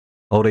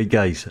Alright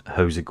guys,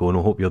 how's it going?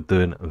 I hope you're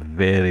doing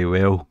very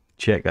well.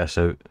 Check this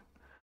out.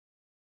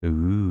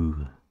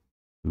 Ooh,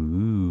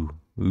 ooh,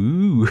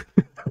 ooh.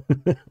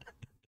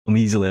 I'm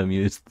easily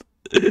amused.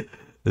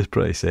 It's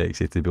pretty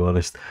sexy, to be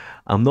honest.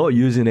 I'm not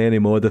using any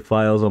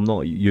modifiers. I'm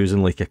not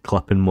using like a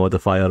clipping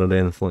modifier or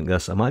anything like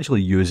this. I'm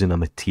actually using a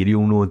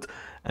material node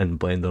in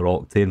Blender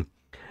Octane.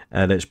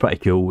 And it's pretty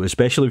cool,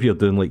 especially if you're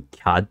doing like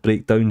CAD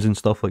breakdowns and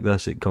stuff like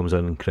this. It comes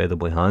in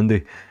incredibly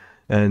handy.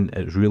 And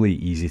it's really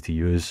easy to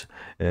use.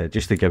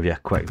 Just to give you a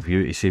quick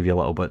view to save you a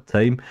little bit of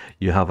time,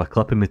 you have a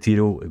clipping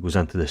material, it goes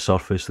into the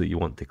surface that you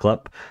want to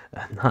clip,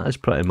 and that is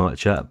pretty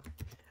much it.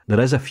 There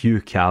is a few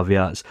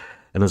caveats,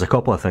 and there's a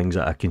couple of things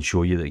that I can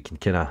show you that can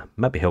kind of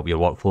maybe help your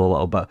workflow a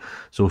little bit.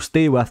 So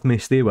stay with me,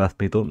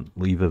 don't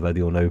leave the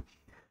video now.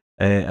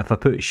 If I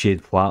put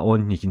shade flat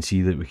on, you can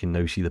see that we can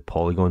now see the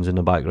polygons in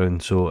the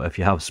background. So if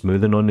you have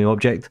smoothing on the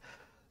object,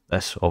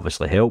 this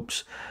obviously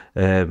helps.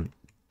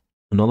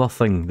 Another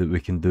thing that we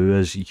can do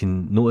is you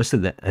can notice that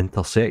the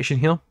intersection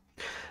here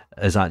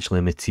is actually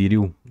a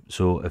material.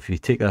 So if you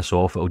take this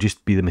off, it'll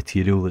just be the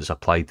material that's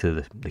applied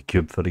to the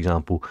cube, for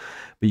example.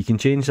 But you can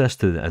change this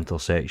to the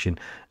intersection,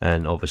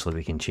 and obviously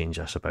we can change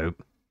this about.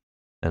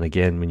 And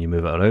again, when you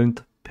move it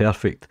around,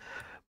 perfect.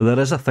 But there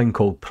is a thing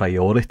called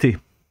priority.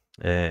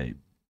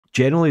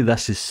 Generally,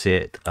 this is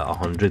set at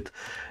 100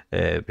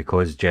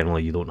 because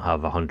generally you don't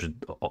have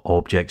 100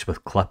 objects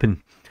with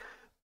clipping.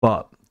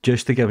 But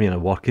just to give you a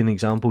working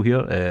example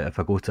here, if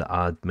I go to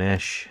add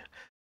mesh,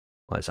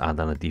 let's add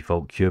in a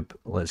default cube,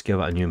 let's give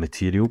it a new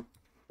material.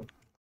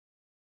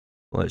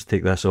 Let's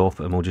take this off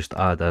and we'll just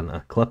add in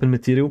a clipping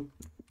material.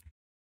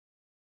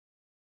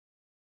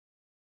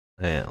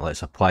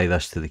 Let's apply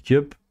this to the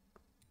cube.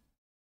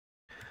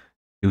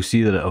 You'll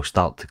see that it'll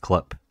start to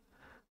clip.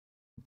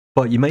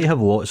 But you might have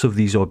lots of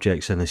these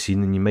objects in the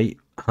scene, and you might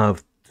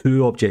have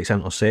two objects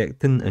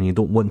intersecting and you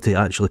don't want to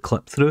actually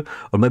clip through,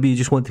 or maybe you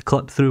just want to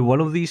clip through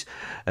one of these,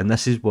 and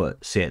this is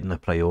what setting the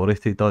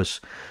priority does.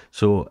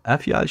 So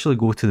if you actually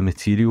go to the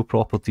material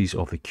properties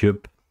of the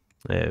cube,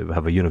 we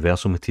have a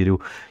universal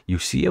material, you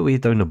see a way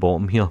down the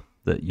bottom here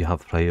that you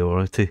have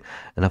priority,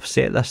 and I've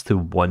set this to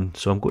 1,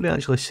 so I'm going to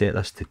actually set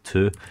this to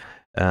 2,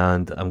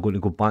 and I'm going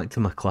to go back to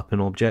my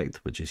clipping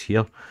object, which is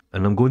here,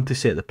 and I'm going to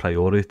set the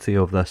priority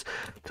of this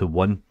to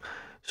 1.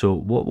 So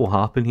what will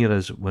happen here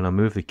is when I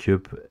move the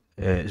cube,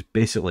 it's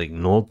basically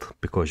ignored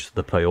because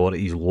the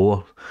priority is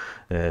lower.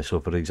 So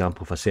for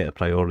example, if I set a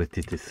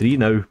priority to 3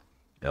 now,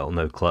 it'll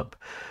now clip.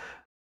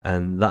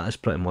 And that is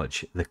pretty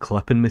much the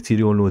clipping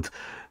material node.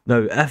 Now,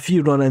 if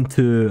you run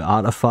into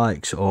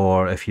artifacts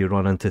or if you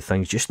run into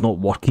things just not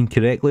working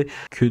correctly,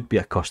 it could be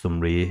a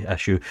custom ray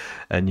issue,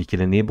 and you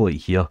can enable it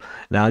here.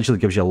 And it actually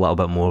gives you a little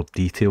bit more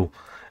detail.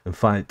 In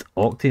fact,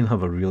 Octane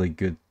have a really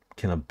good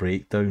kind of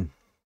breakdown.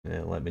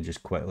 Let me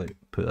just quickly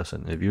put this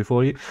into view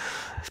for you.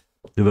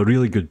 They have a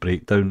really good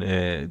breakdown.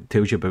 It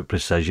tells you about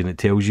precision, it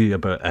tells you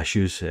about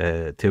issues,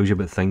 it tells you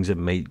about things that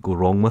might go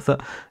wrong with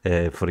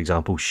it. For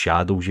example,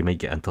 shadows, you might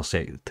get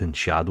intersecting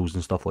shadows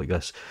and stuff like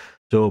this.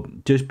 So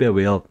just be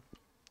aware.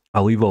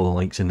 I'll leave all the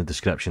links in the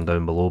description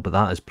down below, but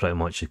that is pretty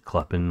much a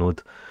clipping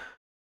node.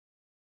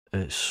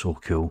 It's so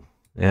cool.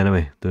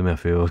 Anyway, do me a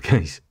favour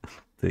guys,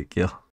 take care.